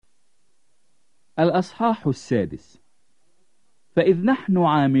الأصحاح 6. فإذ نحن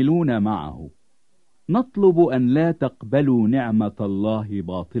عاملون معه نطلب أن لا تقبلوا نعمة الله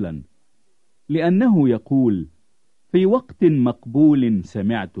باطلا، لأنه يقول: في وقت مقبول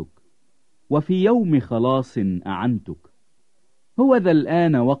سمعتك، وفي يوم خلاص أعنتك. هو ذا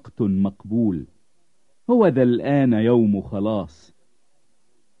الآن وقت مقبول، هو ذا الآن يوم خلاص.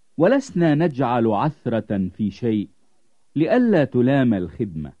 ولسنا نجعل عثرة في شيء لئلا تلام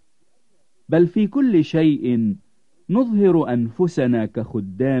الخدمة، بل في كل شيء نظهر أنفسنا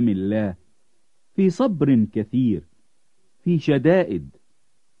كخدام الله، في صبر كثير، في شدائد،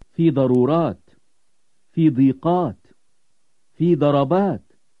 في ضرورات، في ضيقات، في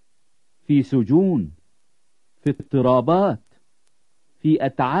ضربات، في سجون، في اضطرابات، في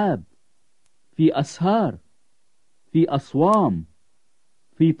أتعاب، في أسهار، في أصوام،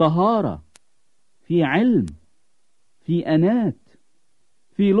 في طهارة، في علم، في أنات،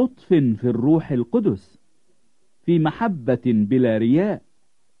 في لطف في الروح القدس، في محبة بلا رياء،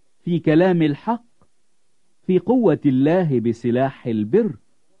 في كلام الحق، في قوة الله بسلاح البر،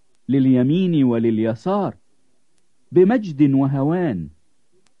 لليمين ولليسار، بمجد وهوان،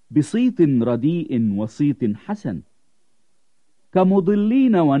 بصيت رديء وصيت حسن،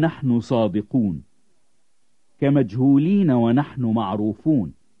 كمضلين ونحن صادقون، كمجهولين ونحن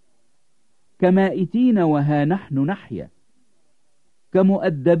معروفون، كمائتين وها نحن نحيا،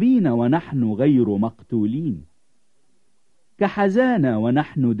 كمؤدبين ونحن غير مقتولين، كحزانة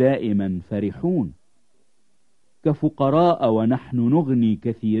ونحن دائما فرحون، كفقراء ونحن نغني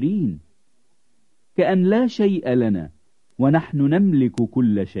كثيرين، كأن لا شيء لنا ونحن نملك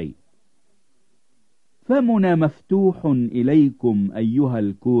كل شيء. فمنا مفتوح إليكم أيها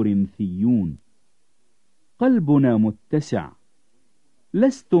الكورنثيون، قلبنا متسع،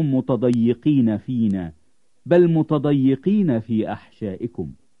 لستم متضيقين فينا، بل متضيقين في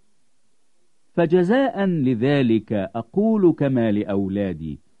أحشائكم. فجزاء لذلك أقول كما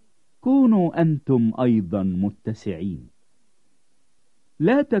لأولادي: كونوا أنتم أيضا متسعين.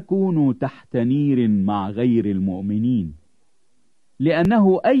 لا تكونوا تحت نير مع غير المؤمنين،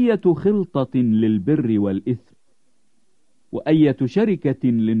 لأنه أية خلطة للبر والإثم، وأية شركة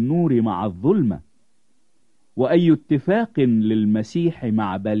للنور مع الظلمة، وأي اتفاق للمسيح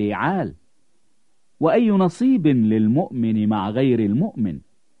مع بليعال، وأي نصيب للمؤمن مع غير المؤمن،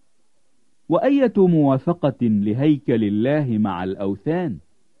 وأية موافقة لهيكل الله مع الأوثان.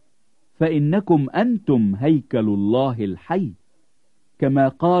 فإنكم أنتم هيكل الله الحي، كما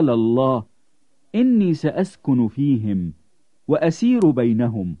قال الله: إني سأسكن فيهم وأسير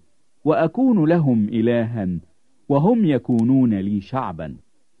بينهم وأكون لهم إلها وهم يكونون لي شعبا.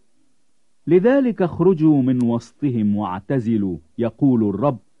 لذلك اخرجوا من وسطهم واعتزلوا، يقول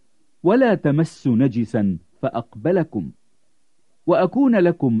الرب، ولا تمسوا نجسا فأقبلكم، وأكون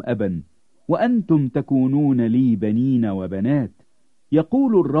لكم أبا وأنتم تكونون لي بنين وبنات،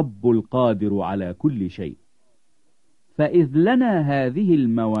 يقول الرب القادر على كل شيء. فإذ لنا هذه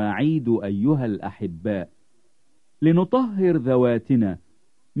المواعيد أيها الأحباء، لنطهر ذواتنا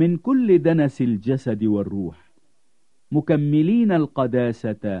من كل دنس الجسد والروح، مكملين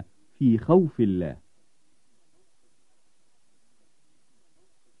القداسة في خوف الله.